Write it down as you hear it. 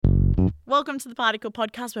Welcome to the Particle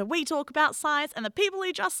Podcast, where we talk about science and the people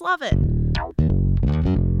who just love it.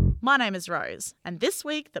 My name is Rose, and this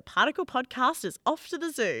week the Particle Podcast is off to the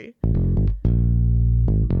zoo.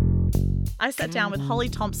 I sat down with Holly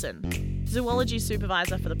Thompson, zoology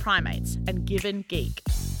supervisor for the primates and Gibbon geek.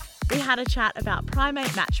 We had a chat about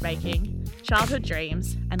primate matchmaking, childhood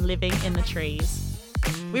dreams, and living in the trees.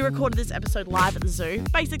 We recorded this episode live at the zoo,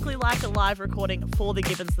 basically like a live recording for the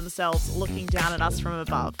Gibbons themselves looking down at us from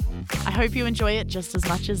above. I hope you enjoy it just as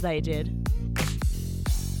much as they did.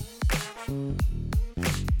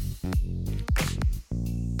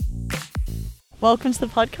 Welcome to the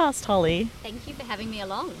podcast, Holly. Thank you for having me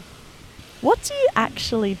along. What do you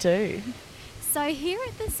actually do? So here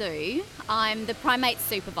at the zoo, I'm the primate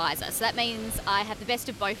supervisor. So that means I have the best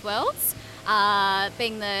of both worlds,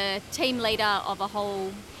 being the team leader of a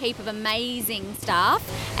whole heap of amazing staff,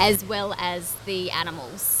 as well as the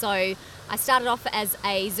animals. So I started off as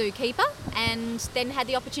a zookeeper and then had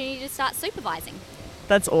the opportunity to start supervising.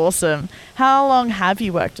 That's awesome. How long have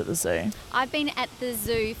you worked at the zoo? I've been at the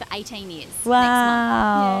zoo for 18 years.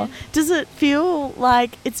 Wow. Next month. Yeah. Does it feel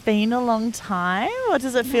like it's been a long time, or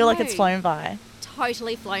does it feel like it's flown by?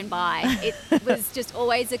 Totally flown by. It was just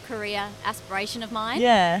always a career aspiration of mine.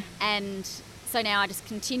 Yeah. And so now I just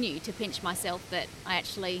continue to pinch myself that I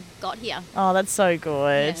actually got here. Oh, that's so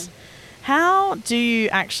good. Yeah. How do you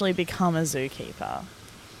actually become a zookeeper?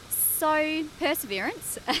 So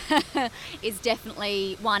perseverance is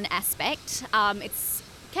definitely one aspect. It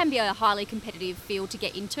can be a highly competitive field to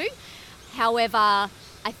get into. However,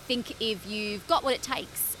 I think if you've got what it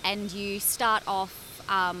takes and you start off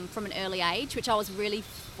from an early age, which I was really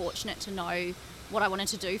fortunate to know what I wanted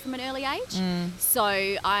to do from an early age. So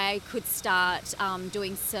I could start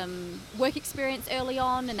doing some work experience early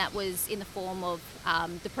on, and that was in the form of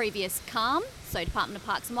the previous CALM, so Department of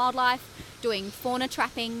Parks and Wildlife, doing fauna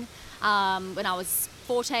trapping when I was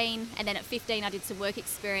 14, and then at 15 I did some work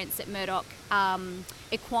experience at Murdoch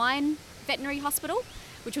Equine Veterinary Hospital,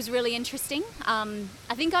 which was really interesting. I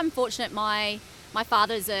think I'm fortunate my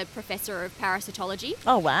father's a professor of parasitology.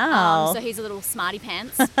 Oh, wow. So he's a little smarty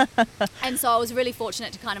pants. And so I was really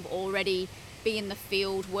fortunate to kind of already be in the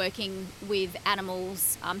field working with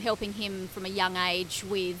animals, helping him from a young age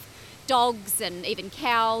with dogs and even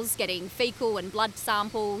cows, getting fecal and blood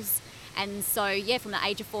samples. And so, yeah, from the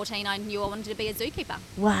age of 14, I knew I wanted to be a zookeeper.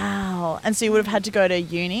 Wow. And so you would have had to go to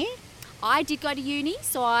uni? I did go to uni,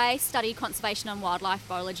 so I studied conservation and wildlife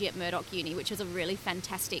biology at Murdoch Uni, which was a really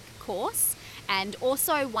fantastic course. And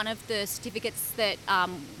also one of the certificates that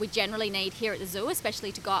we generally need here at the zoo,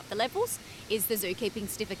 especially to go up the levels, is the zookeeping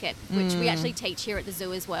certificate, which we actually teach here at the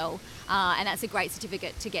zoo as well. And that's a great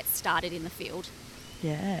certificate to get started in the field.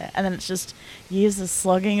 Yeah, and then it's just years of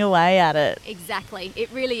slogging away at it. Exactly, it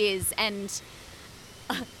really is. And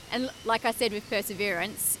like I said, with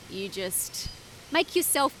perseverance, you just make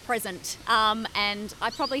yourself present. And I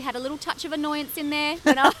probably had a little touch of annoyance in there.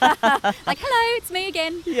 When like, hello, it's me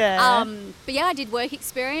again. Yeah. But yeah, I did work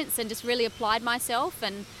experience and just really applied myself.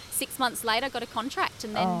 And 6 months later, got a contract.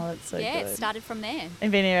 And then, that's so yeah, good. it started from there.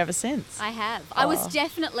 And been here ever since? I have. I was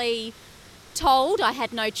definitely told I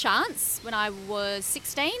had no chance when I was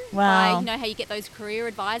 16. Wow. You know how you get those career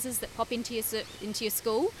advisors that pop into your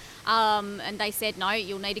school, and they said, no,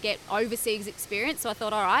 you'll need to get overseas experience. So I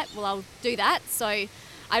thought, all right, well, I'll do that. So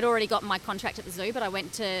I'd already gotten my contract at the zoo, but I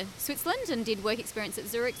went to Switzerland and did work experience at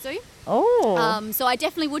Zurich Zoo. Oh. So I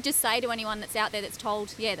definitely would just say to anyone that's out there that's told,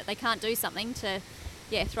 that they can't do something to,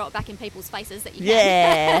 throw it back in people's faces that you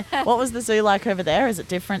can. Yeah. What was the zoo like over there? Is it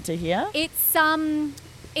different to here? It's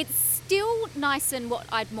still nice and what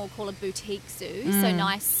I'd more call a boutique zoo, so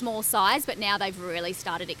nice, small size, but now they've really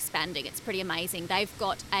started expanding. It's pretty amazing. They've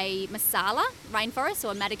got a Masala rainforest,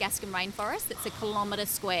 or a Madagascar rainforest, that's 1 kilometre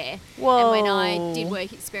square. Whoa. And when I did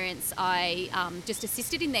work experience, I just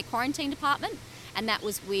assisted in their quarantine department, and that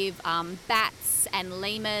was with bats and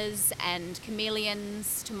lemurs and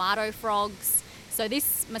chameleons, tomato frogs. So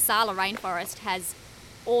this Masala rainforest has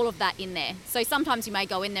all of that in there. So sometimes you may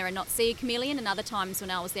go in there and not see a chameleon, and other times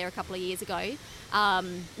when I was there a couple of years ago,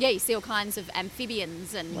 you see all kinds of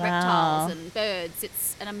amphibians and reptiles and birds.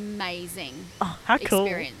 It's an amazing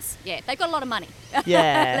experience. Yeah, they've got a lot of money.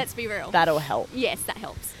 Yeah. Let's be real. That'll help. Yes, that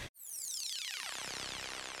helps.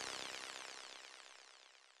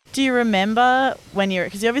 Do you remember when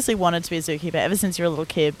because you obviously wanted to be a zookeeper ever since you were a little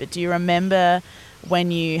kid, but do you remember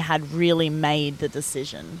when you had really made the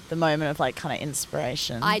decision, the moment of like kind of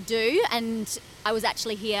inspiration? I do, and I was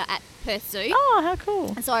actually here at Perth Zoo. Oh, how cool.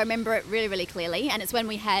 And so I remember it really, really clearly, and it's when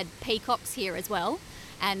we had peacocks here as well,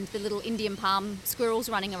 and the little Indian palm squirrels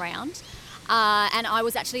running around. And I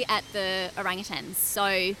was actually at the orangutans.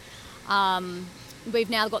 So We've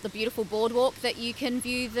now got the beautiful boardwalk that you can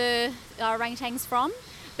view the orangutans from.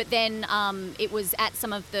 But then it was at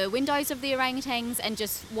some of the windows of the orangutans and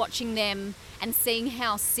just watching them and seeing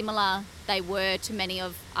how similar they were to many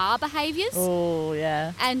of our behaviours. Oh,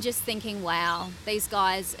 yeah. And just thinking, wow, these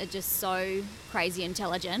guys are just so crazy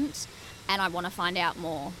intelligent and I want to find out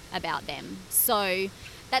more about them. So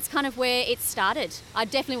that's kind of where it started. I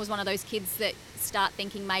definitely was one of those kids that start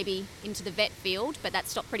thinking maybe into the vet field, but that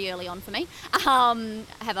stopped pretty early on for me. I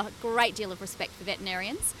have a great deal of respect for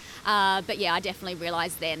veterinarians. But yeah, I definitely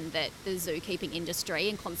realised then that the zookeeping industry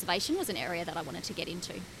and conservation was an area that I wanted to get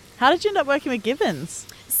into. How did you end up working with Gibbons?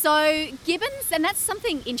 So Gibbons, and that's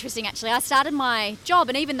something interesting actually. I started my job,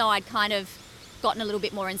 and even though I'd kind of gotten a little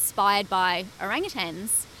bit more inspired by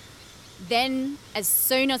orangutans, then as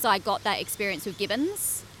soon as I got that experience with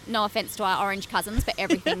Gibbons, no offence to our orange cousins, but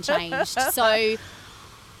everything changed. So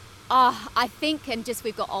I think, and just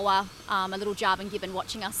we've got Owa, a little Javan Gibbon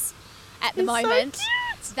watching us at the moment. So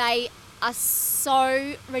cute. They are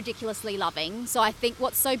so ridiculously loving. So I think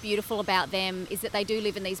what's so beautiful about them is that they do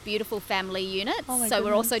live in these beautiful family units. Oh my so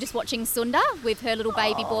we're goodness. also just watching Sunda with her little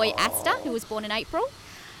baby boy Asta, who was born in April.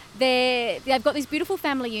 They've got these beautiful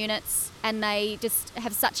family units, and they just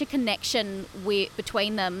have such a connection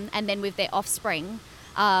between them and then with their offspring.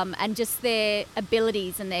 And just their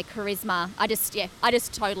abilities and their charisma. I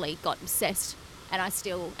just totally got obsessed, and I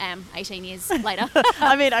still am 18 years later.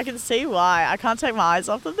 I mean, I can see why. I can't take my eyes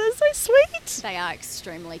off them. They're so sweet. They are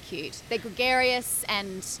extremely cute. They're gregarious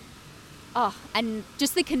and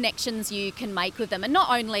just the connections you can make with them, and not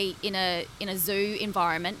only in a zoo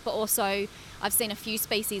environment, but also I've seen a few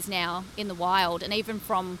species now in the wild, and even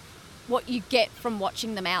from what you get from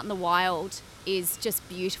watching them out in the wild is just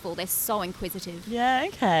beautiful. They're so inquisitive. Yeah,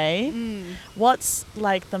 okay. What's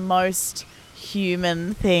like the most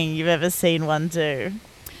human thing you've ever seen one do?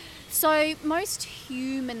 So most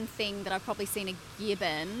human thing that I've probably seen a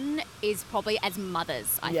gibbon is probably as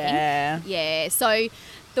mothers, I think. Yeah. So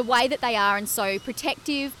the way that they are, and so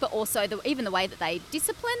protective, but also even the way that they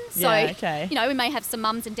discipline. So, okay. You know, we may have some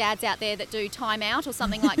mums and dads out there that do time out or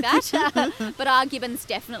something like that. But our gibbons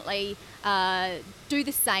definitely do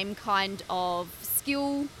the same kind of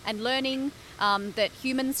skill and learning that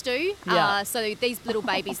humans do. Yeah. So these little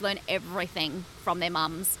babies learn everything from their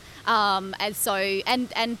mums. And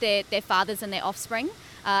their fathers and their offspring.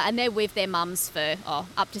 And they're with their mums for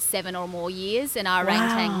up to 7 or more years, and our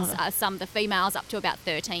orangutans are some of the females up to about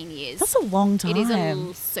 13 years. That's a long time. It is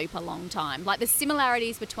a super long time. Like the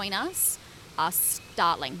similarities between us are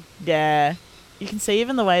startling. Yeah. You can see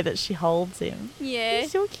even the way that she holds him. Yeah.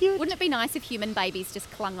 He's so cute. Wouldn't it be nice if human babies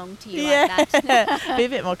just clung on to you Yeah. like that? Be a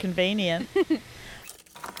bit more convenient.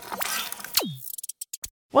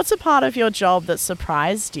 What's a part of your job that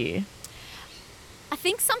surprised you? I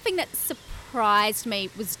think something that surprised me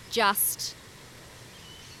was just,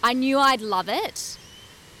 I knew I'd love it,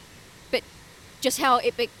 but just how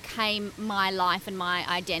it became my life and my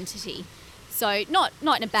identity. So not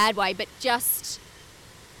in a bad way, but just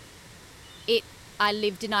I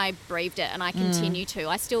lived and I breathed it, and I continue to.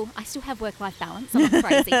 I still have work-life balance. I'm not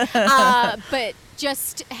crazy. But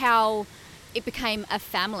just how it became a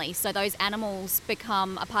family. So those animals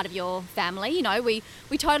become a part of your family. You know, we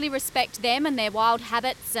totally respect them and their wild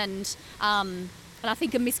habits, and I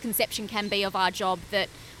think a misconception can be of our job that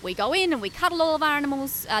we go in and we cuddle all of our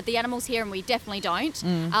animals, the animals here, and we definitely don't.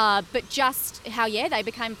 But just how, they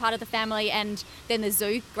became part of the family, and then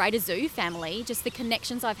the greater zoo family, just the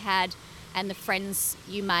connections I've had and the friends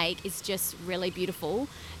you make is just really beautiful.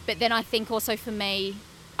 But then I think also for me,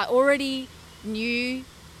 I already knew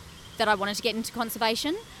that I wanted to get into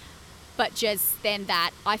conservation, but just then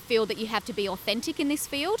that I feel that you have to be authentic in this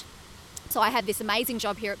field. So I have this amazing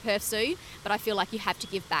job here at Perth Zoo, but I feel like you have to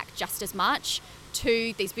give back just as much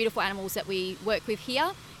to these beautiful animals that we work with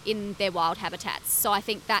here in their wild habitats. So I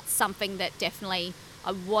think that's something that definitely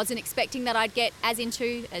I wasn't expecting that I'd get as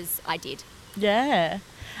into as I did. Yeah.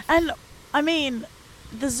 And I mean,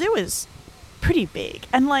 the zoo is pretty big,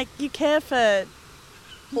 and like you care for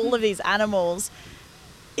all of these animals.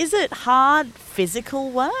 Is it hard physical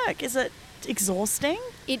work? Is it exhausting?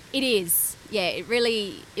 It is. Yeah, it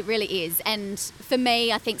really is. And for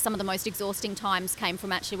me, I think some of the most exhausting times came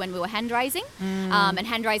from actually when we were hand raising and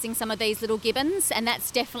hand raising some of these little gibbons. And that's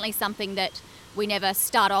definitely something that we never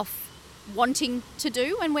start off wanting to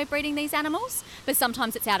do when we're breeding these animals, but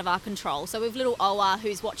sometimes it's out of our control. So with little Owa,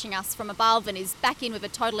 who's watching us from above and is back in with a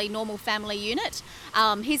totally normal family unit,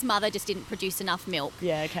 his mother just didn't produce enough milk.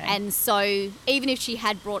 Yeah, okay. And so even if she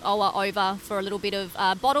had brought Owa over for a little bit of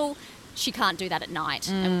bottle, she can't do that at night.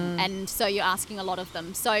 And so you're asking a lot of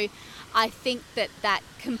them. So I think that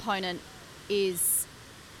component is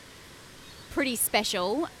pretty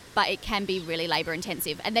special, but it can be really labour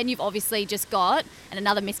intensive. And then you've obviously just got, and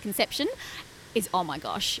another misconception is, oh my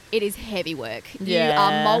gosh, it is heavy work. Yeah. You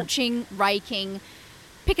are mulching, raking,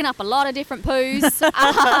 picking up a lot of different poos.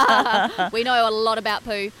 We know a lot about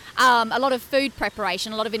poo. A lot of food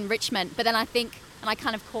preparation, a lot of enrichment. But then I think, and I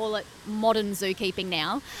kind of call it modern zookeeping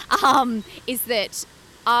now, is that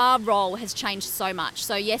our role has changed so much.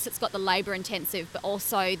 So yes, it's got the labour intensive, but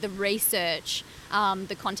also the research,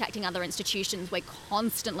 the contacting other institutions. We're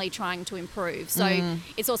constantly trying to improve. So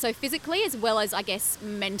it's also physically as well as, I guess,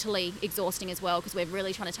 mentally exhausting as well, because we're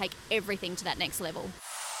really trying to take everything to that next level.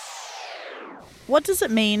 What does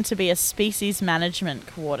it mean to be a species management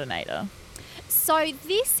coordinator? So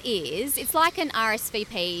it's like an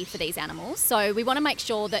RSVP for these animals. So we want to make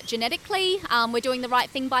sure that genetically we're doing the right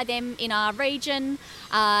thing by them in our region.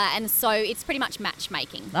 And so it's pretty much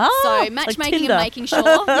matchmaking. So matchmaking like and making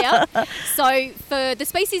sure. Yeah. So for the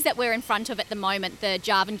species that we're in front of at the moment, the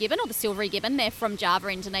Javan gibbon or the silvery gibbon, they're from Java,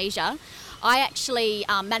 Indonesia. I actually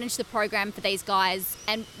manage the program for these guys,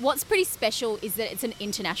 and what's pretty special is that it's an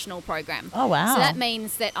international program. Oh, wow. So that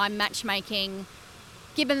means that I'm matchmaking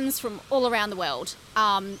gibbons from all around the world,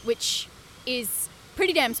 which is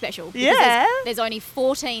pretty damn special. Yeah. There's only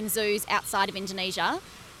 14 zoos outside of Indonesia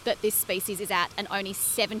that this species is at, and only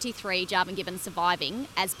 73 Javan gibbons surviving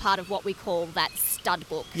as part of what we call that stud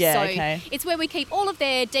book. Yeah, so okay. It's where we keep all of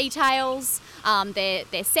their details,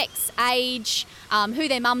 their sex, age, who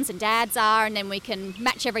their mums and dads are, and then we can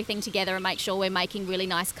match everything together and make sure we're making really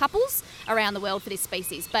nice couples around the world for this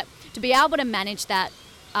species. But to be able to manage that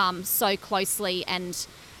so closely, and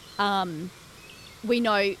I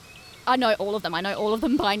know all of them. I know all of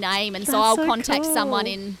them by name, and so I'll contact someone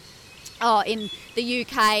in the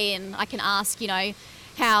UK, and I can ask,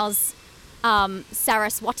 how's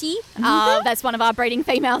Saraswati? That's one of our breeding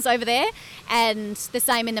females over there, and the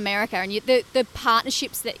same in America. And the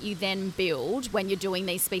partnerships that you then build when you're doing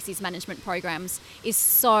these species management programs is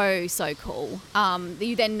so cool.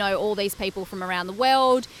 You then know all these people from around the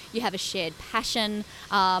world. You have a shared passion,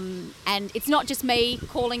 and it's not just me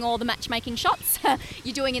calling all the matchmaking shots.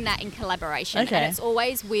 You're doing that in collaboration, Okay. and it's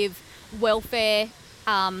always with welfare.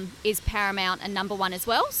 Is paramount and number one as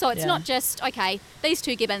well. So it's not just, okay, these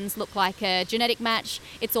two gibbons look like a genetic match.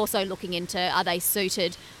 It's also looking into, are they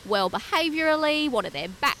suited well behaviourally? What are their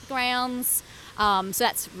backgrounds? So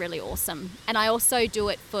that's really awesome. And I also do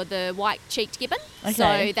it for the white-cheeked gibbon. Okay.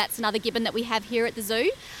 So that's another gibbon that we have here at the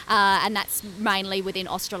zoo, and that's mainly within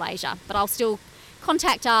Australasia. But I'll still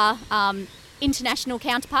contact our international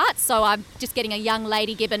counterparts. So I'm just getting a young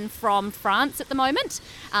lady gibbon from France at the moment.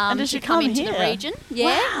 And does she to come into here? the region. Yeah.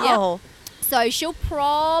 Wow. Yeah. So she'll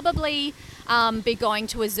probably be going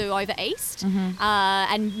to a zoo over east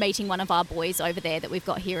and meeting one of our boys over there that we've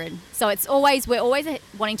got here. And so we're always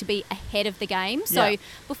wanting to be ahead of the game. So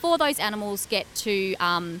before those animals get to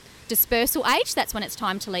dispersal age, that's when it's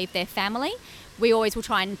time to leave their family. We always will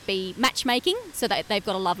try and be matchmaking so that they've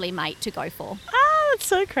got a lovely mate to go for. It's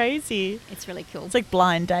so crazy. It's really cool. It's like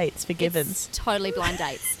blind dates for gibbons. It's totally blind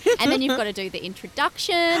dates. And then you've got to do the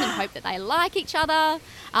introduction and hope that they like each other.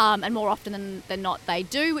 And more often than not, they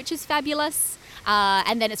do, which is fabulous.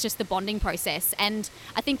 And then it's just the bonding process. And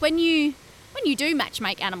I think when you do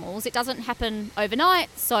matchmake animals, it doesn't happen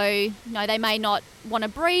overnight. So, they may not want to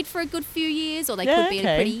breed for a good few years, or they could be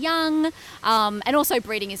pretty young. And also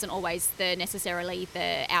breeding isn't always necessarily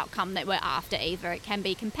the outcome that we're after either. It can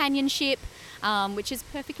be companionship, which is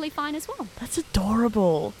perfectly fine as well. That's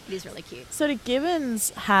adorable. It is really cute. So do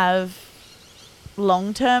gibbons have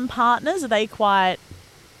long-term partners? Are they quite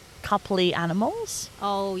coupley animals?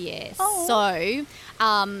 Oh, yes. Oh.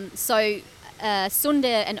 So Sunda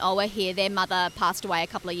and Owa here, their mother passed away a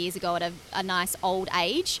couple of years ago at a nice old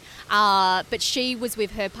age, but she was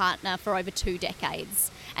with her partner for over 2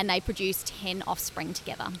 decades, and they produced 10 offspring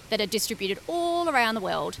together that are distributed all around the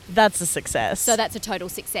world. That's a success. So that's a total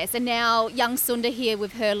success. And now young Sunda here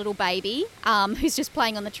with her little baby, who's just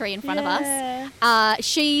playing on the tree in front of us,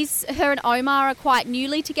 her and Omar are quite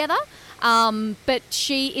newly together. But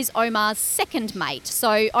she is Omar's second mate.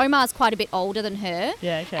 So Omar's quite a bit older than her.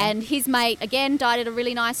 Yeah, okay. And his mate, again, died at a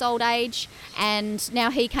really nice old age. And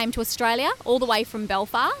now he came to Australia all the way from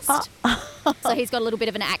Belfast. So he's got a little bit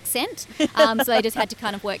of an accent. So they just had to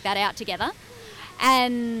kind of work that out together.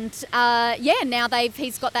 And now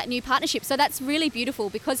he's got that new partnership. So that's really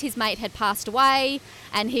beautiful because his mate had passed away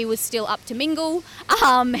and he was still up to mingle.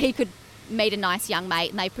 He could meet a nice young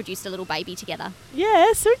mate, and they produced a little baby together.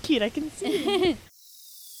 Yeah, so cute. I can see.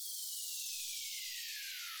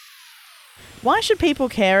 Why should people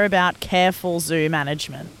care about careful zoo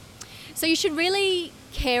management? So you should really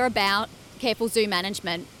care about careful zoo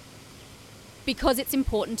management because it's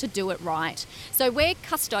important to do it right. So we're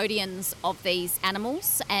custodians of these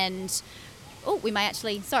animals and, we may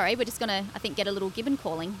actually, we're just going to, I think, get a little gibbon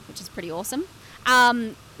calling, which is pretty awesome.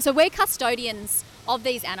 So we're custodians of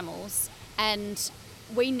these animals and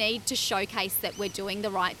we need to showcase that we're doing the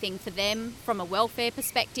right thing for them from a welfare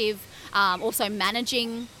perspective, also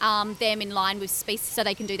managing them in line with species so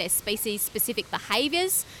they can do their species-specific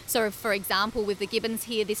behaviours. So, for example, with the gibbons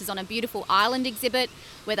here, this is on a beautiful island exhibit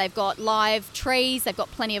where they've got live trees, they've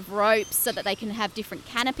got plenty of ropes so that they can have different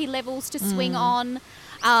canopy levels to swing on.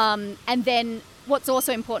 And then what's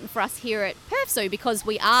also important for us here at Perth Zoo, because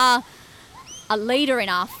we are a leader in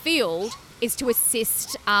our field, is to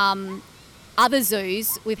assist other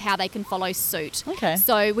zoos with how they can follow suit. Okay.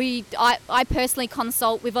 So I personally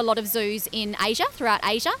consult with a lot of zoos in Asia, throughout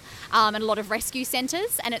Asia, and a lot of rescue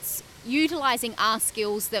centres, and it's utilising our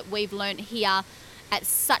skills that we've learnt here at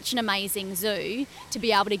such an amazing zoo to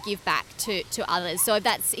be able to give back to others. So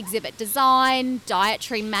that's exhibit design,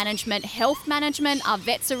 dietary management, health management. Our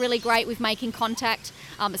vets are really great with making contact,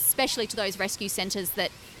 especially to those rescue centres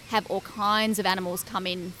that have all kinds of animals come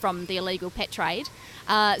in from the illegal pet trade.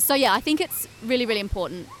 I think it's really, really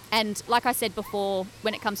important. And like I said before,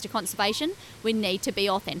 when it comes to conservation, we need to be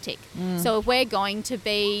authentic. So if we're going to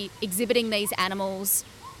be exhibiting these animals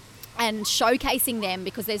and showcasing them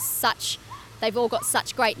because they've all got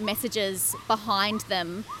such great messages behind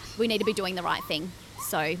them, we need to be doing the right thing.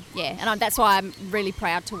 So, and that's why I'm really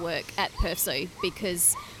proud to work at Perth Zoo,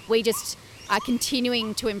 because we just are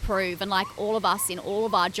continuing to improve, and like all of us in all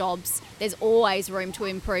of our jobs, there's always room to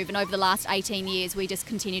improve, and over the last 18 years we just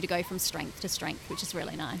continue to go from strength to strength, which is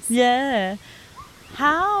really nice. Yeah.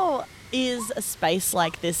 How is a space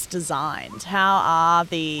like this designed? How are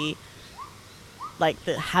the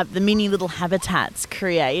mini little habitats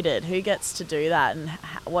created? Who gets to do that, and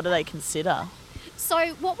what do they consider?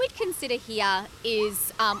 So what we'd consider here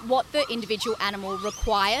is what the individual animal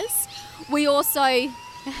requires. We also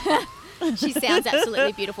she sounds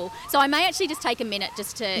absolutely beautiful. So I may actually just take a minute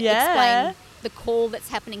just to explain the call that's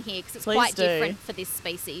happening here, because it's quite different for this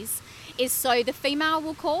species. So the female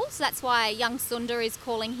will call, so that's why young Sunda is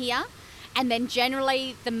calling here. And then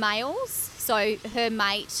generally the males, so her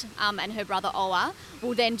mate and her brother Oa,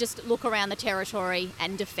 will then just look around the territory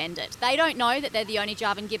and defend it. They don't know that they're the only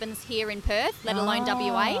Javan gibbons here in Perth, let alone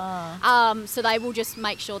WA. So they will just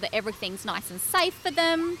make sure that everything's nice and safe for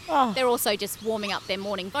them. They're also just warming up their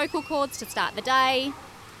morning vocal cords to start the day.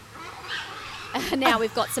 Now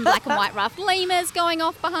we've got some black and white ruffed lemurs going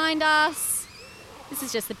off behind us. This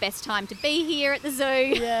is just the best time to be here at the zoo.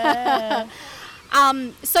 Yeah.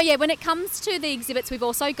 When it comes to the exhibits, we've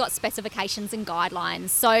also got specifications and guidelines.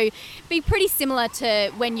 So be pretty similar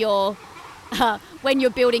to when you're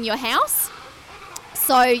building your house.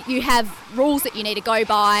 So you have rules that you need to go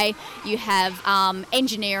by. You have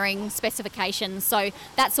engineering specifications. So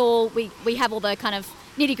that's all. We have all the kind of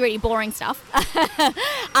nitty-gritty boring stuff.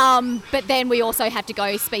 But then we also have to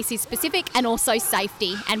go species-specific and also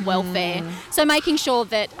safety and welfare. So making sure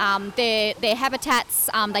that their habitats,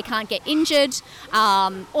 they can't get injured.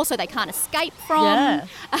 Also, they can't escape from.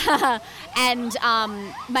 And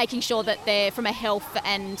making sure that they're, from a health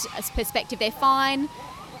and a perspective, they're fine.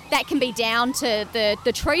 That can be down to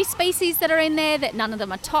the tree species that are in there, that none of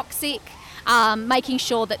them are toxic. Making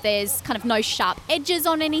sure that there's kind of no sharp edges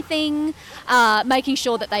on anything, making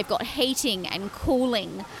sure that they've got heating and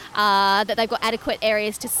cooling, that they've got adequate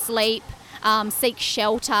areas to sleep, seek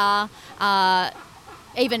shelter,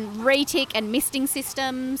 even retic and misting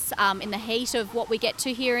systems in the heat of what we get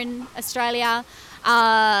to here in Australia,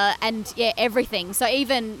 everything. So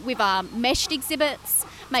even with our meshed exhibits,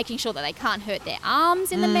 making sure that they can't hurt their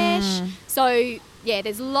arms in the mesh. So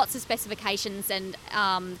there's lots of specifications and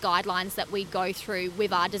guidelines that we go through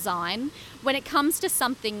with our design. When it comes to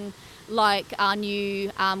something like our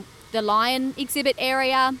new the lion exhibit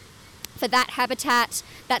area, for that habitat,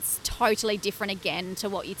 that's totally different again to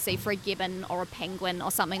what you'd see for a gibbon or a penguin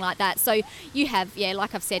or something like that. So you have,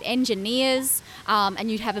 like I've said, engineers, and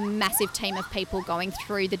you'd have a massive team of people going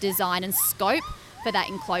through the design and scope for that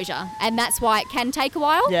enclosure. And that's why it can take a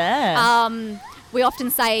while. We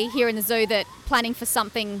often say here in the zoo that planning for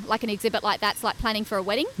something like an exhibit like that's like planning for a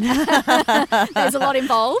wedding. There's a lot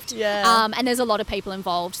involved, and there's a lot of people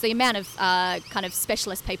involved. So the amount of kind of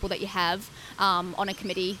specialist people that you have on a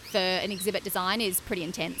committee for an exhibit design is pretty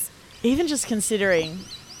intense. Even just considering,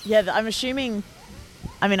 I'm assuming,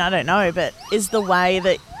 I mean, I don't know, but is the way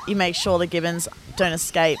that you make sure the gibbons don't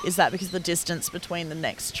escape. Is that because of the distance between the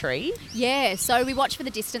next tree? Yeah, so we watch for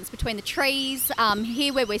the distance between the trees.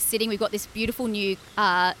 Here where we're sitting, we've got this beautiful new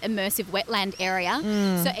immersive wetland area.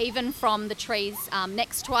 So even from the trees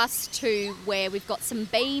next to us to where we've got some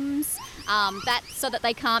beams, that's so that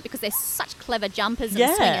they can't, because they're such clever jumpers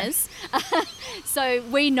and swingers. So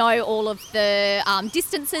we know all of the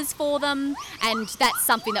distances for them, and that's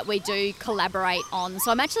something that we do collaborate on.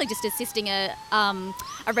 So I'm actually just assisting a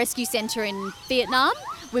rescue centre in Vietnam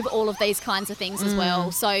with all of these kinds of things as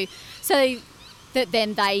well. So that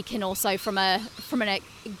then they can also, from a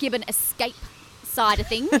gibbon escape side of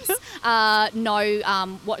things,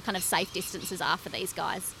 know what kind of safe distances are for these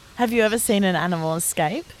guys. Have you ever seen an animal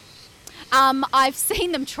escape? I've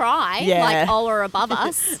seen them try, like or above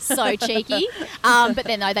us, so cheeky. But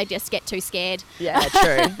then no, they just get too scared. Yeah,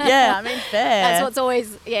 true. Yeah, I mean, fair. That's what's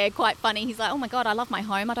always quite funny. He's like, oh my God, I love my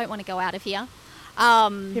home. I don't want to go out of here.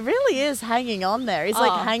 He really is hanging on there. He's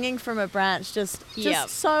like hanging from a branch, just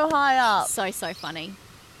so high up. So funny.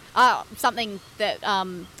 Something that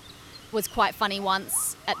was quite funny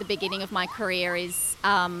once at the beginning of my career is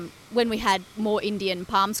when we had more Indian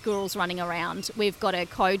palm squirrels running around. We've got a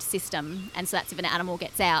code system, and so that's if an animal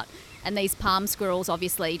gets out. And these palm squirrels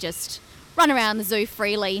obviously just run around the zoo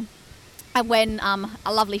freely. And when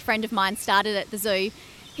a lovely friend of mine started at the zoo,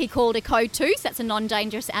 he called a code 2, so that's a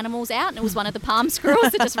non-dangerous animals out, and it was one of the palm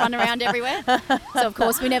squirrels that just run around everywhere. So, of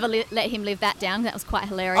course, we never let him live that down. That was quite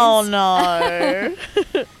hilarious. Oh, no.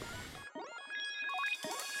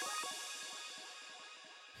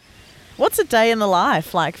 What's a day in the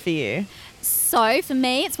life like for you? So, for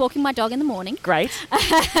me, it's walking my dog in the morning. Great.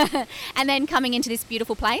 And then coming into this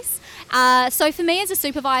beautiful place. So, for me as a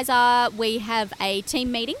supervisor, we have a team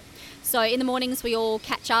meeting. So in the mornings we all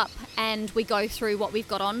catch up and we go through what we've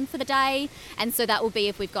got on for the day, and so that will be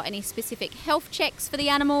if we've got any specific health checks for the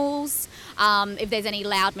animals, if there's any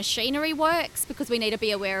loud machinery works, because we need to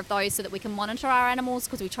be aware of those so that we can monitor our animals,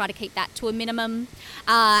 because we try to keep that to a minimum,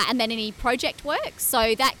 and then any project work.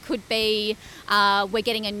 So that could be we're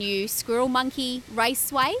getting a new squirrel monkey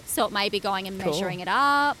raceway, so it may be going and measuring it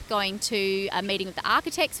up, going to a meeting with the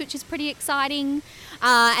architects, which is pretty exciting.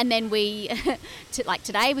 And then we, like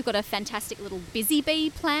today, we've got a fantastic little busy bee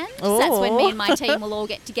planned. So that's when me and my team will all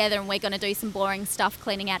get together and we're going to do some boring stuff,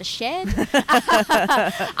 cleaning out a shed.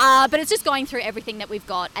 But it's just going through everything that we've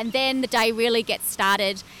got. And then the day really gets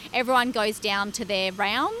started. Everyone goes down to their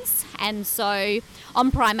rounds. And so on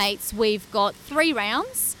primates, we've got 3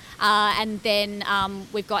 rounds. And then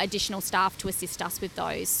we've got additional staff to assist us with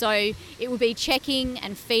those. So it will be checking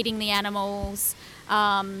and feeding the animals,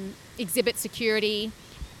 exhibit security,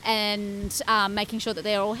 and making sure that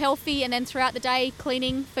they're all healthy, and then throughout the day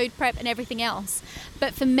cleaning, food prep and everything else.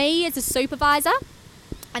 But for me as a supervisor,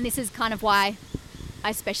 and this is kind of why I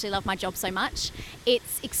especially love my job so much,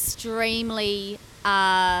 it's extremely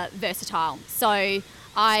versatile. So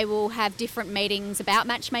I will have different meetings about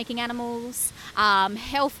matchmaking animals,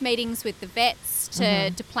 health meetings with the vets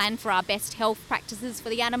to plan for our best health practices for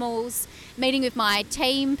the animals, meeting with my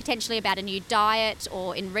team potentially about a new diet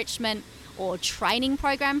or enrichment or training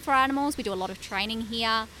program for animals. We do a lot of training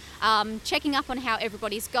here, checking up on how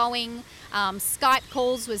everybody's going, Skype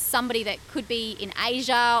calls with somebody that could be in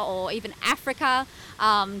Asia or even Africa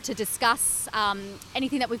to discuss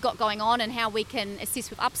anything that we've got going on and how we can assist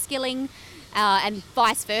with upskilling. And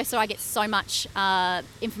vice versa. I get so much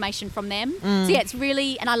information from them. So yeah, it's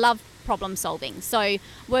really, and I love problem solving. So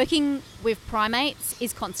working with primates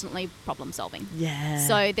is constantly problem solving. Yeah.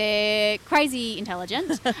 So they're crazy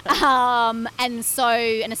intelligent. And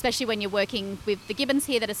especially when you're working with the gibbons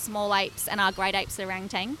here that are small apes and our great apes, the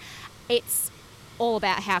orangutan, it's all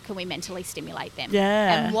about how can we mentally stimulate them.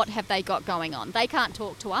 Yeah. And what have they got going on. They can't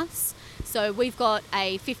talk to us. So we've got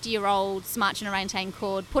a 50-year-old smart orangutan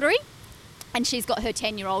called Puttery, and she's got her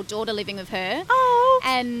 10-year-old daughter living with her. Oh.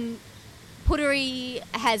 And Puttery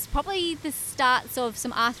has probably the starts of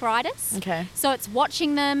some arthritis. Okay. So it's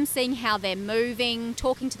watching them, seeing how they're moving,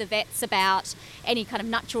 talking to the vets about any kind of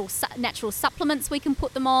natural supplements we can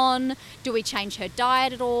put them on. Do we change her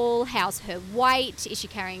diet at all? How's her weight? Is she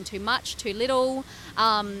carrying too much, too little?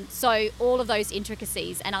 So all of those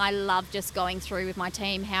intricacies. And I love just going through with my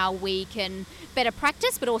team how we can better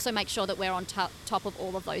practice, but also make sure that we're on top of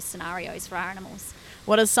all of those scenarios for our animals.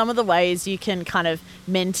 What are some of the ways you can kind of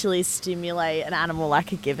mentally stimulate an animal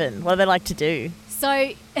like a gibbon? What do they like to do?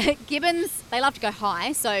 So gibbons, they love to go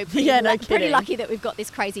high, so pretty lucky that we've got this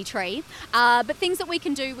crazy tree. But things that we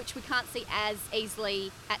can do which we can't see as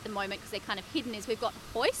easily at the moment because they're kind of hidden is we've got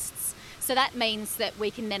hoists. So that means that we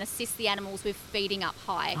can then assist the animals with feeding up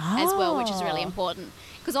high as well, which is really important.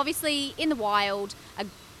 Because obviously in the wild,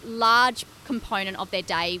 large component of their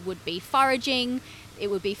day would be foraging. It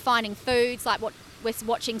would be finding foods, like what we're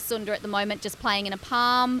watching Sunda at the moment, just playing in a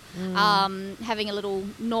palm, having a little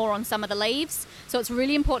gnaw on some of the leaves. So it's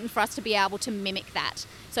really important for us to be able to mimic that.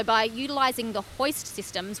 So by utilising the hoist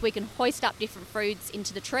systems, we can hoist up different foods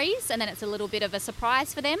into the trees, and then it's a little bit of a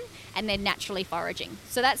surprise for them, and they're naturally foraging.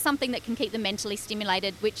 So that's something that can keep them mentally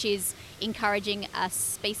stimulated, which is encouraging a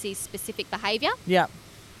species-specific behaviour. Yeah.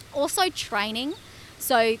 Also training.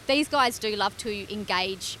 So these guys do love to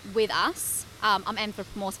engage with us. I'm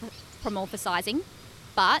anthropomorphizing,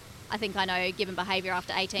 but I think I know given behaviour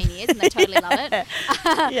after 18 years, and they totally love it.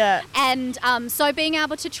 Yeah. And so being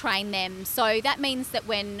able to train them. So that means that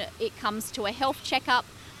when it comes to a health checkup,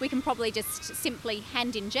 we can probably just simply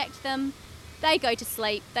hand inject them. They go to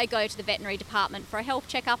sleep, they go to the veterinary department for a health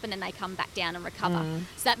checkup, and then they come back down and recover.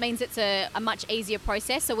 So that means it's a much easier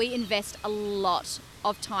process. So we invest a lot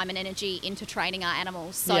of time and energy into training our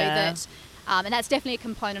animals so that... and that's definitely a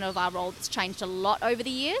component of our role that's changed a lot over the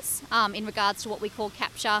years in regards to what we call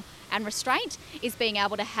capture and restraint, is being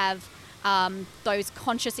able to have those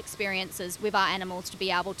conscious experiences with our animals to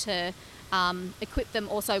be able to equip them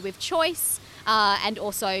also with choice and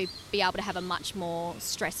also be able to have a much more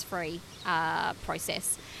stress-free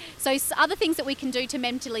process. So other things that we can do to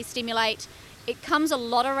mentally stimulate, it comes a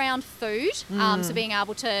lot around food, so being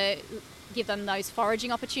able to give them those foraging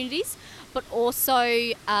opportunities, but also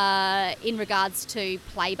in regards to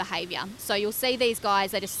play behaviour. So you'll see these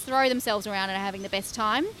guys, they just throw themselves around and are having the best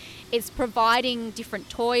time. It's providing different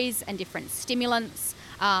toys and different stimulants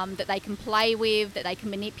that they can play with, that they can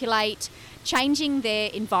manipulate, changing their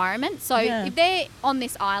environment. So if they're on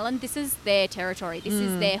this island, this is their territory, this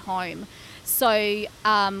is their home. So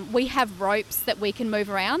we have ropes that we can move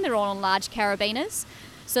around. They're all on large carabiners.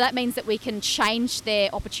 So that means that we can change their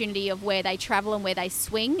opportunity of where they travel and where they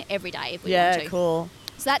swing every day if we want to. Yeah, cool.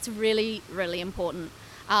 So that's really, really important.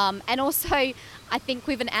 And also, I think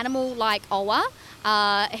with an animal like Owa,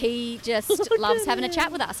 he just loves having a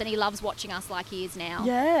chat with us, and he loves watching us like he is now.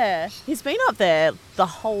 Yeah. He's been up there the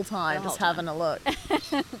whole time, just having a look.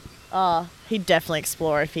 Oh, he'd definitely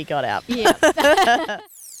explore if he got out. Yeah.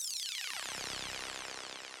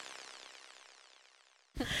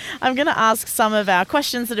 I'm going to ask some of our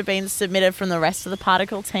questions that have been submitted from the rest of the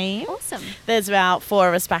Particle team. Awesome. There's about 4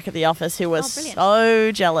 of us back at the office who were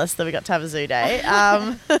so jealous that we got to have a zoo day.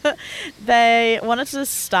 They wanted to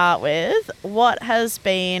start with, what has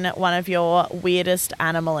been one of your weirdest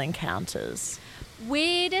animal encounters?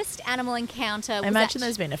 Weirdest animal encounter was I imagine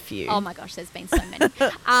there's been a few. Oh my gosh, there's been so many.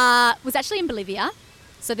 Was actually in Bolivia.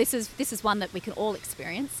 So this is one that we can all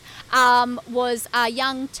experience. Was a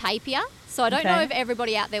young tapir. So I don't know if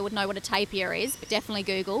everybody out there would know what a tapir is, but definitely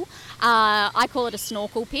Google. I call it a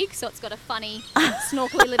snorkel pig, so it's got a funny,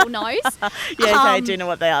 snorkely little nose. I do know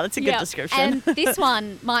what they are. That's a good description. And this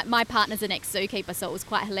one, my partner's an ex-zookeeper, so it was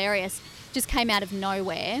quite hilarious. Just came out of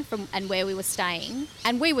nowhere and where we were staying,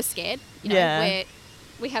 and we were scared. Where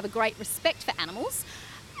we have a great respect for animals.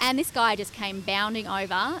 And this guy just came bounding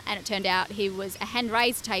over, and it turned out he was a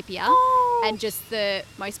hand-raised tapir, and just the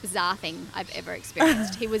most bizarre thing I've ever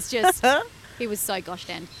experienced. He was so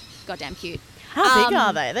goddamn cute. How big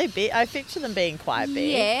are they? Are they big? I picture them being quite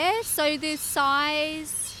big. Yeah, so the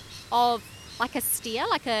size of like a steer,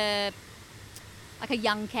 like a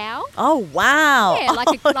young cow. Oh wow! Yeah,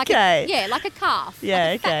 like a calf. Yeah, like a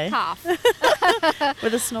fat calf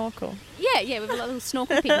with a snorkel. Yeah, with a little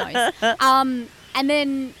snorkel pig nose. And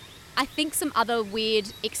then I think some other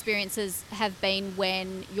weird experiences have been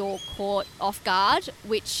when you're caught off guard,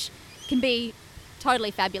 which can be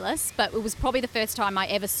totally fabulous, but it was probably the first time I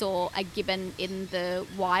ever saw a gibbon in the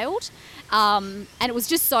wild. And it was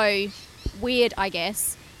just so weird, I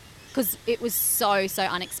guess, because it was so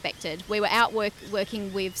unexpected. We were out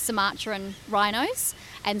working with Sumatran rhinos,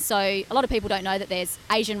 and so a lot of people don't know that there's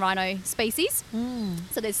Asian rhino species.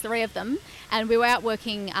 So there's 3 of them, and we were out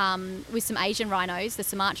working with some Asian rhinos, the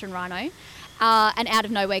Sumatran rhino, and out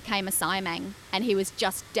of nowhere came a siamang, and he was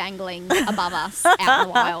just dangling above us out in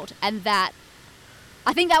the wild. And I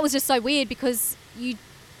think that was just so weird, because you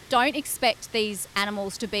don't expect these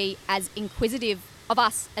animals to be as inquisitive of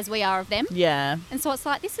us as we are of them. Yeah. And so it's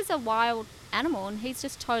like, this is a wild animal and he's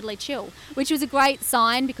just totally chill, which was a great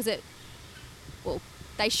sign, because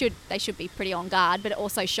they should be pretty on guard, but it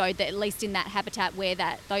also showed that at least in that habitat where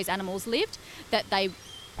those animals lived, that they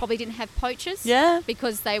probably didn't have poachers. Yeah.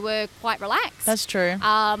 Because they were quite relaxed. That's true.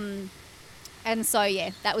 And so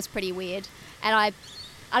that was pretty weird. And I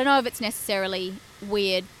don't know if it's necessarily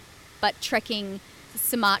weird, but trekking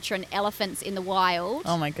Sumatran elephants in the wild.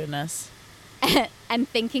 Oh my goodness. and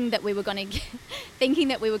thinking that we were going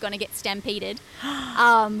to get stampeded,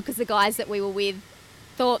 because the guys that we were with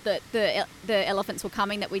thought that the elephants were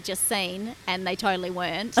coming that we'd just seen, and they totally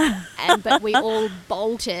weren't. But we all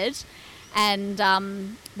bolted, and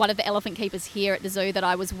one of the elephant keepers here at the zoo that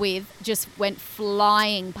I was with just went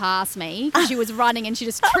flying past me. She was running and she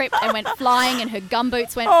just tripped and went flying, and her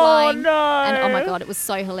gumboots went flying. Oh, no. And oh my God, it was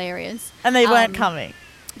so hilarious. And they weren't coming.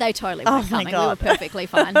 They totally weren't coming. My God. We were perfectly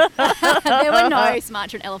fine. There were no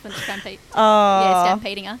Sumatran elephants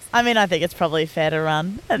stampeding us. I mean, I think it's probably fair to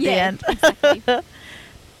run at the end. Exactly.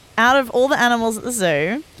 Out of all the animals at the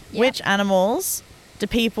zoo, which animals do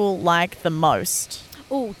people like the most?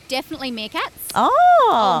 Oh, definitely meerkats.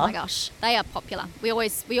 Oh my gosh, they are popular. We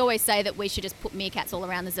always say that we should just put meerkats all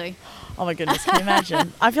around the zoo. Oh my goodness, can you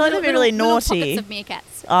imagine? I feel like they'd be really naughty. Little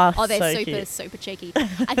pockets of meerkats. Oh, they're so super, super cheeky.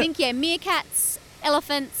 I think, meerkats,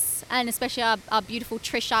 elephants, and especially our beautiful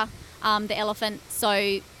Trisha, the elephant.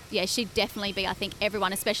 So, yeah, she'd definitely be, I think,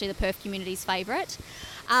 everyone, especially the Perth community's favourite.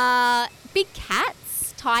 Big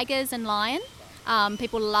cats, tigers and lion.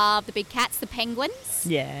 People love the big cats, the penguins.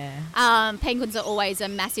 Yeah. Penguins are always a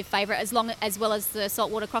massive favourite, as well as the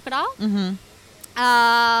saltwater crocodile. Mm-hmm.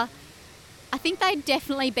 I think they'd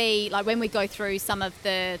definitely be, like, when we go through some of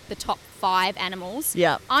the top 5 animals.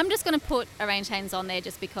 Yeah. I'm just going to put orangutans on there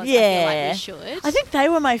just because I feel like we should. I think they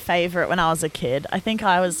were my favourite when I was a kid. I think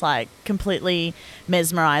I was, like, completely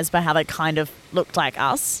mesmerised by how they kind of looked like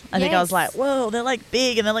us. I think I was like, whoa, they're, like,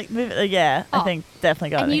 big and they're, like, moving. I think definitely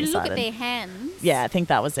got me excited. And you look at their hands. Yeah, I think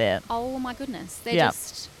that was it. Oh, my goodness. They're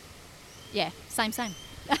just, same.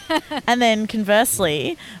 And then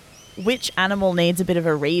conversely, which animal needs a bit of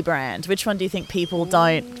a rebrand? Which one do you think people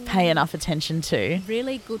don't pay enough attention to?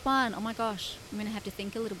 Really good one. Oh my gosh. I'm going to have to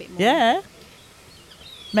think a little bit more. Yeah.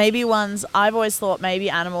 Maybe ones, I've always thought maybe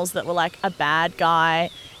animals that were like a bad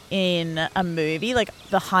guy in a movie. Like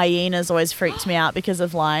the hyenas always freaked me out because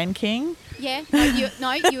of Lion King. Yeah. You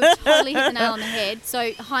totally hit the nail on the head.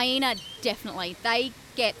 So hyena, definitely. They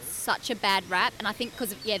get such a bad rap. And I think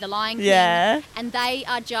because of, the Lion King. Yeah. And they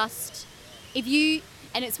are just,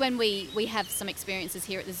 and it's when we have some experiences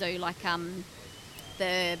here at the zoo, like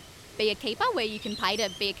the Be a Keeper, where you can pay to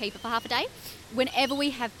be a keeper for half a day. Whenever we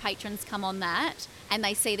have patrons come on that and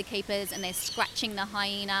they see the keepers and they're scratching the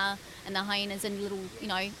hyena and the hyenas and little,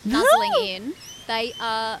 nuzzling in, they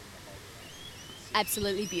are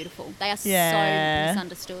absolutely beautiful. They are so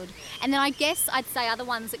misunderstood. And then I guess I'd say other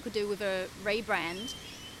ones that could do with a rebrand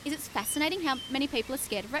is it's fascinating how many people are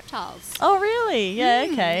scared of reptiles. Oh, really? Yeah,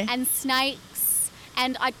 okay. And snakes.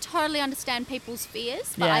 And I totally understand people's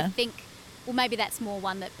fears, but I think, maybe that's more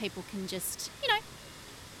one that people can just,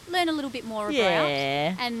 learn a little bit more about.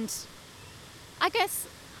 And I guess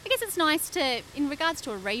it's nice to, in regards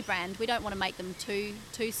to a rebrand, we don't want to make them too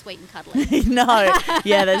sweet and cuddly. No.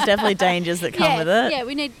 Yeah, there's definitely dangers that come with it. Yeah,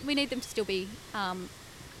 we need them to still be, kind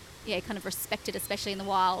of respected, especially in the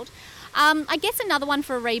wild. I guess another one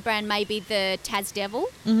for a rebrand may be the Tas Devil.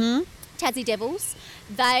 Mm-hmm. Tassie Devils.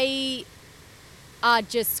 They are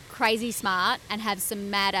just crazy smart and have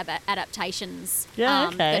some mad adaptations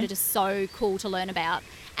that are just so cool to learn about.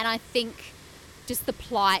 And I think just the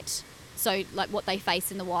plight, so like what they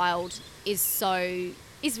face in the wild is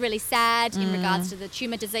really sad in regards to the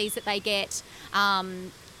tumour disease that they get,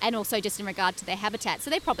 and also just in regard to their habitat.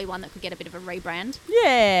 So they're probably one that could get a bit of a rebrand.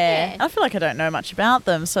 Yeah. I feel like I don't know much about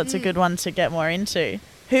them, so it's a good one to get more into.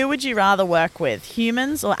 Who would you rather work with,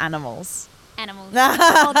 humans or animals? Animals.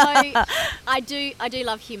 Although I do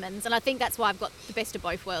love humans, and I think that's why I've got the best of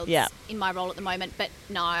both worlds in my role at the moment. But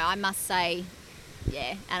no, I must say,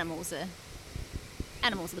 animals are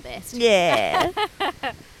the best. Yeah.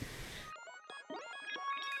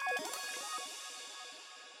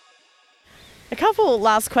 A couple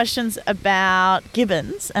last questions about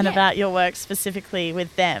Gibbons and about your work specifically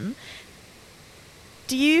with them.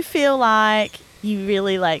 Do you feel like you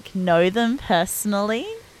really know them personally?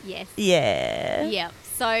 Yes. Yeah. Yeah.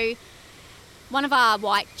 So one of our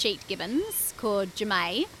white-cheeked gibbons called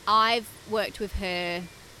Jemay, I've worked with her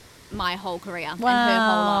my whole career and her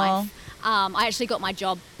whole life. I actually got my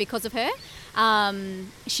job because of her. Her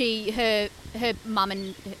mum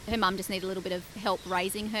just needed a little bit of help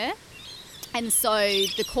raising her. And so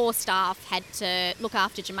the core staff had to look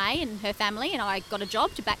after Jemay and her family, and I got a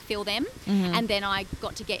job to backfill them. Mm-hmm. And then I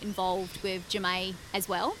got to get involved with Jemay as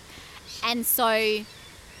well. And so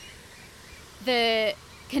the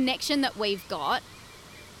connection that we've got,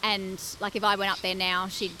 and if I went up there now,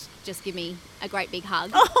 she'd just give me a great big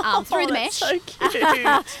hug through the mesh. So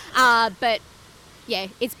cute. But yeah,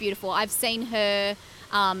 it's beautiful. I've seen her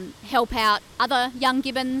help out other young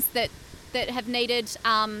gibbons that that have needed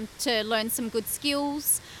to learn some good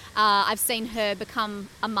skills. I've seen her become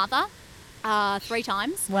a mother 3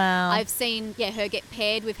 times. Wow. I've seen her get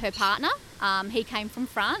paired with her partner. He came from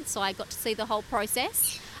France, so I got to see the whole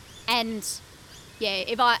process. And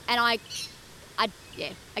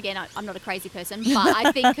again, I'm not a crazy person, but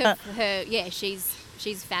I think of her. Yeah, she's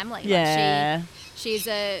family. Yeah. Like she's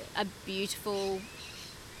a beautiful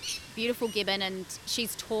gibbon, and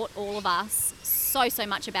she's taught all of us so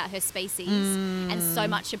much about her species and so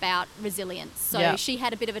much about resilience. So she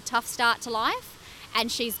had a bit of a tough start to life,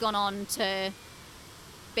 and she's gone on to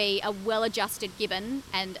be a well-adjusted gibbon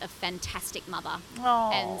and a fantastic mother.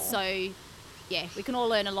 Aww. And so, we can all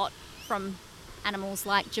learn a lot from animals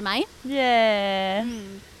like Jermaine. Yeah.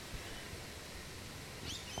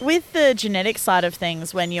 With the genetic side of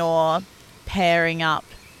things, when you're pairing up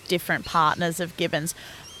different partners of gibbons,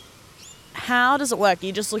 how does it work? Are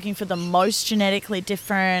you just looking for the most genetically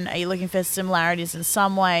different? Are you looking for similarities in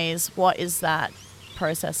some ways? What is that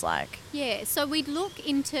process like? Yeah, so we look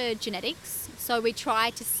into genetics. So we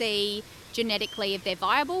try to see genetically if they're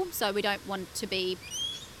viable. So we don't want to be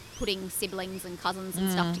putting siblings and cousins and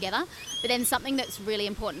stuff together. But then something that's really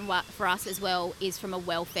important for us as well is from a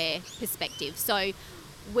welfare perspective. So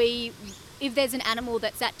if there's an animal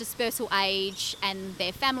that's at dispersal age and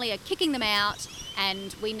their family are kicking them out,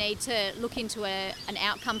 and we need to look into an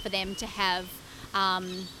outcome for them to have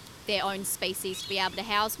their own species to be able to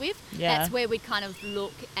house with, that's where we kind of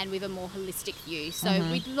look, and with a more holistic view. So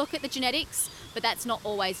we'd look at the genetics, but that's not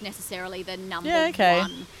always necessarily the number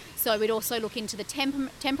one. So we'd also look into the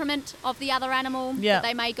temperament of the other animal that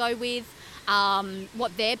they may go with,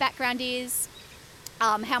 what their background is,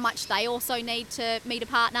 how much they also need to meet a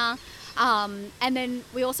partner. And then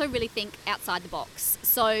we also really think outside the box.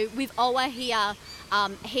 So with Owa here,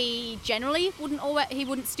 he generally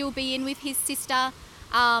wouldn't still be in with his sister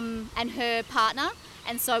and her partner.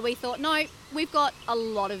 And so we thought, no, we've got a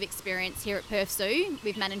lot of experience here at Perth Zoo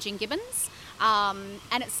with managing gibbons. And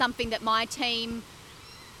it's something that my team,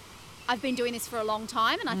 I've been doing this for a long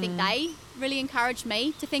time, and I think they really encouraged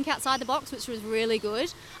me to think outside the box, which was really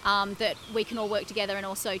good, that we can all work together and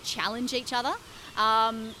also challenge each other.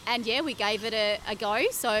 And we gave it a go.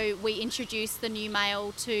 So we introduced the new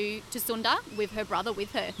male to Sunda with her brother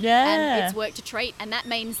with her. Yeah. And it's worked a treat. And that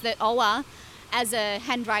means that Owa, as a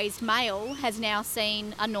hand-raised male, has now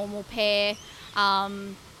seen a normal pair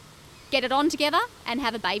get it on together and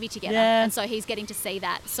have a baby together. Yeah. And so he's getting to see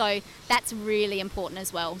that. So that's really important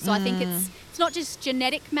as well. So I think it's not just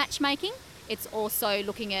genetic matchmaking, it's also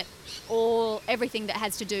looking at everything that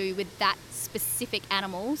has to do with that specific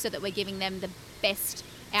animal, so that we're giving them the best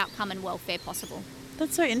outcome and welfare possible.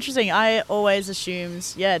 That's so interesting. I always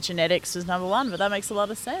assumed, genetics was number one, but that makes a lot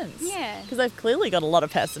of sense. Yeah. Because they've clearly got a lot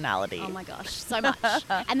of personality. Oh my gosh, so much.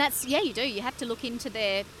 And that's, you do. You have to look into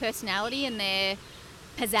their personality and their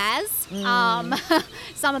pizzazz.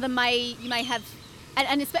 Some of them you may have,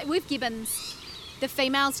 and with gibbons, the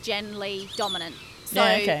female's generally dominant. So,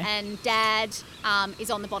 and dad is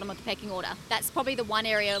on the bottom of the pecking order. That's probably the one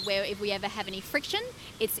area where if we ever have any friction,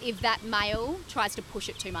 it's if that male tries to push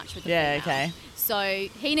it too much with the female. Okay. So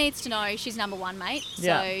he needs to know she's number one, mate.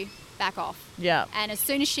 So back off. Yeah. And as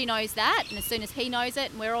soon as she knows that, and as soon as he knows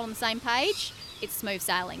it, and we're all on the same page, it's smooth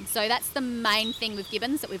sailing. So that's the main thing with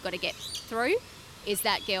gibbons that we've got to get through, is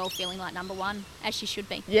that girl feeling like number one, as she should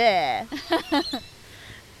be. Yeah.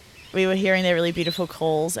 We were hearing their really beautiful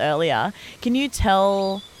calls earlier. Can you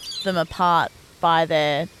tell them apart by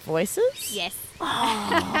their voices? Yes.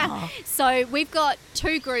 Oh. So we've got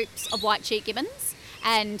 2 groups of white cheek gibbons,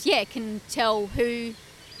 and can tell who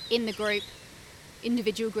in the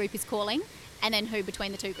individual group is calling, and then who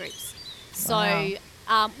between the 2 groups. So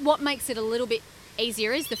what makes it a little bit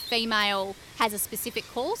easier is the female has a specific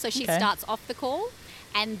call, so she starts off the call.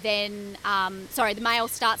 And then, the male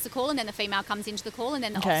starts the call, and then the female comes into the call, and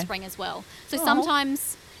then the offspring as well. So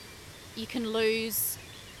sometimes you can lose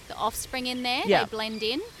the offspring in there. They blend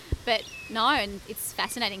in. But no, and it's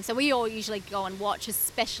fascinating. So we all usually go and watch,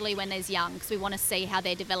 especially when there's young, because we want to see how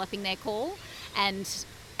they're developing their call. And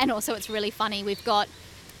also it's really funny. We've got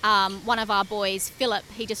one of our boys, Philip,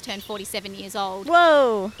 he just turned 47 years old.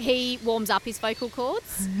 Whoa. He warms up his vocal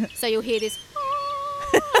cords. So you'll hear this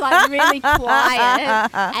like really quiet,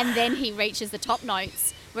 and then he reaches the top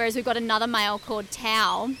notes. Whereas we've got another male called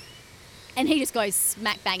Tao, and he just goes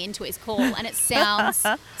smack bang into his call, and it sounds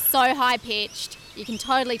so high pitched. You can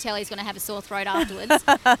totally tell he's going to have a sore throat afterwards.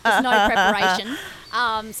 There's no preparation.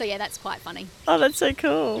 That's quite funny. Oh, that's so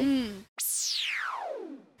cool.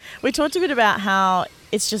 We talked a bit about how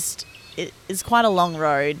it's quite a long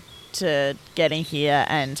road to getting here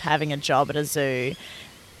and having a job at a zoo.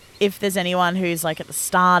 if there's anyone who's like at the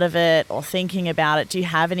start of it or thinking about it, do you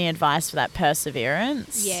have any advice for that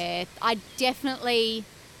perseverance? Yeah, I definitely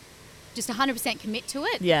just 100% commit to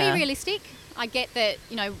it. Yeah. Be realistic. I get that,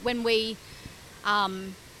 when we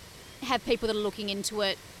have people that are looking into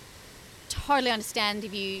it, totally understand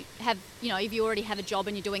if you have, if you already have a job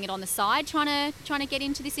and you're doing it on the side, trying to get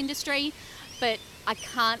into this industry. But I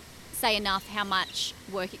can't say enough how much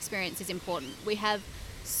work experience is important. We have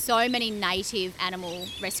so many native animal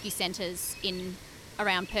rescue centres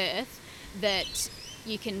around Perth that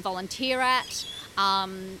you can volunteer at.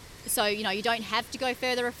 So, you don't have to go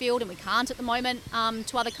further afield, and we can't at the moment,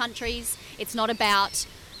 to other countries. It's not about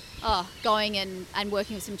going and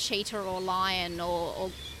working with some cheetah or lion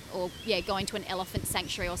or going to an elephant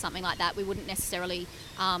sanctuary or something like that. We wouldn't necessarily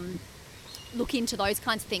look into those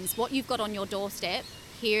kinds of things. What you've got on your doorstep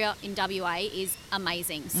here in WA is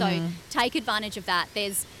amazing. So take advantage of that.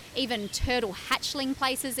 There's even turtle hatchling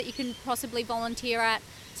places that you can possibly volunteer at.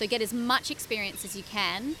 So get as much experience as you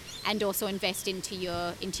can, and also invest into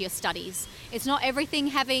your studies. It's not everything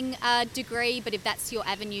having a degree, but if that's your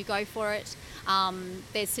avenue, go for it.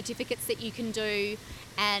 There's certificates that you can do,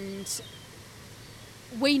 and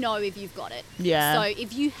we know if you've got it. Yeah. So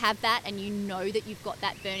if you have that and you know that you've got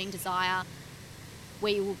that burning desire,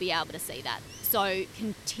 we will be able to see that. So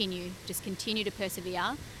continue to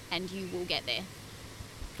persevere, and you will get there.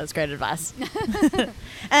 That's great advice.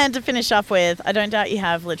 And to finish up with, I don't doubt you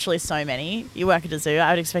have literally so many. You work at a zoo.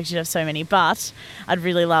 I would expect you to have so many, but I'd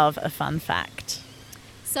really love a fun fact.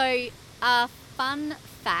 So a fun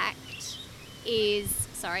fact is,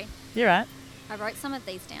 sorry. You're right. I wrote some of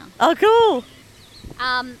these down. Oh, cool.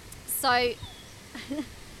 So I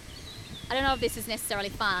don't know if this is necessarily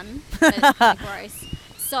fun, but it's kind of gross.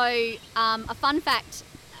 So a fun fact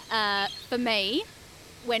for me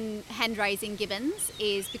when hand raising gibbons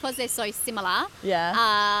is, because they're so similar,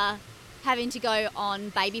 having to go on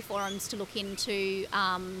baby forums to look into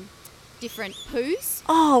different poos.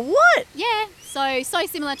 Oh, what? Yeah, so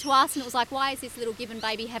similar to us, and it was like, why is this little gibbon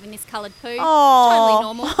baby having this coloured poo? Oh. Totally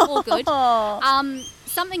normal, all good.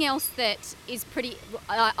 Something else that is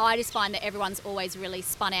I just find that everyone's always really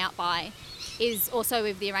spun out by is also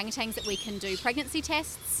with the orangutans that we can do pregnancy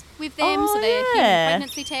tests with them. Oh, so they're yeah. human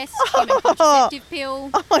pregnancy test, human contraceptive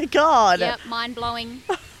pill. Oh my God. Yep, mind-blowing.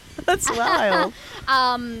 That's wild.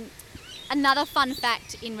 Another fun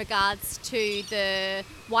fact in regards to the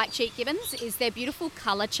white-cheeked gibbons is their beautiful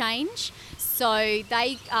colour change. So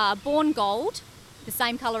they are born gold, the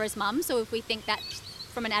same colour as mum. So if we think that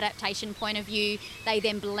from an adaptation point of view, they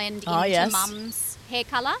then blend into mum's hair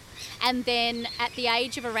colour. And then at the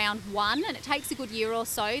age of around 1, and it takes a good year or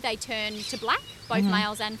so, they turn to black, both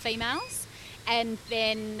males and females. And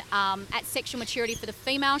then at sexual maturity for the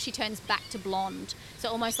female, she turns back to blonde. So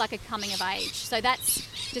almost like a coming of age. So that's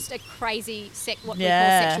just a crazy we call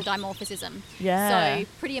sexual dimorphism. Yeah. So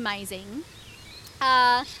pretty amazing.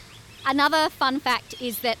 Another fun fact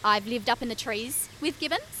is that I've lived up in the trees with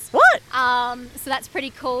gibbons. What? So that's pretty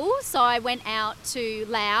cool. So I went out to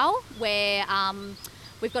Laos, where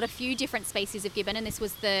we've got a few different species of gibbon, and this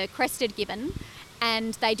was the crested gibbon.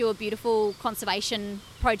 And they do a beautiful conservation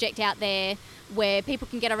project out there where people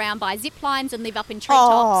can get around by zip lines and live up in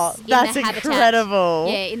treetops. Oh, that's incredible.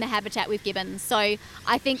 Yeah, in the habitat with gibbons. So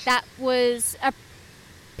I think that was a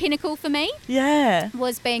pinnacle for me. Yeah.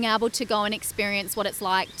 Was being able to go and experience what it's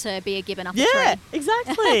like to be a gibbon up a tree. Yeah,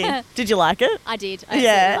 exactly. Did you like it? I did. I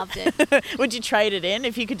absolutely loved it. Would you trade it in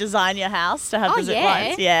if you could design your house to have the zip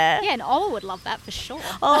lines? Yeah. Yeah, and Ola would love that for sure.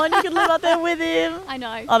 Oh, and you could live up there with him. I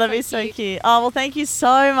know. Oh, that'd be so cute. Oh, well, thank you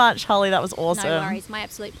so much, Holly. That was awesome. No worries. My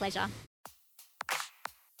absolute pleasure.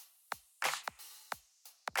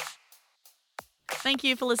 Thank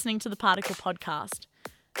you for listening to the Particle Podcast.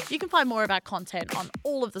 You can find more of our content on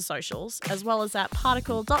all of the socials, as well as at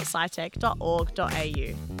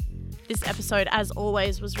particle.scitech.org.au. This episode, as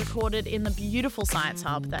always, was recorded in the beautiful science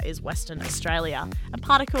hub that is Western Australia, and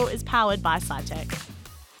Particle is powered by SciTech.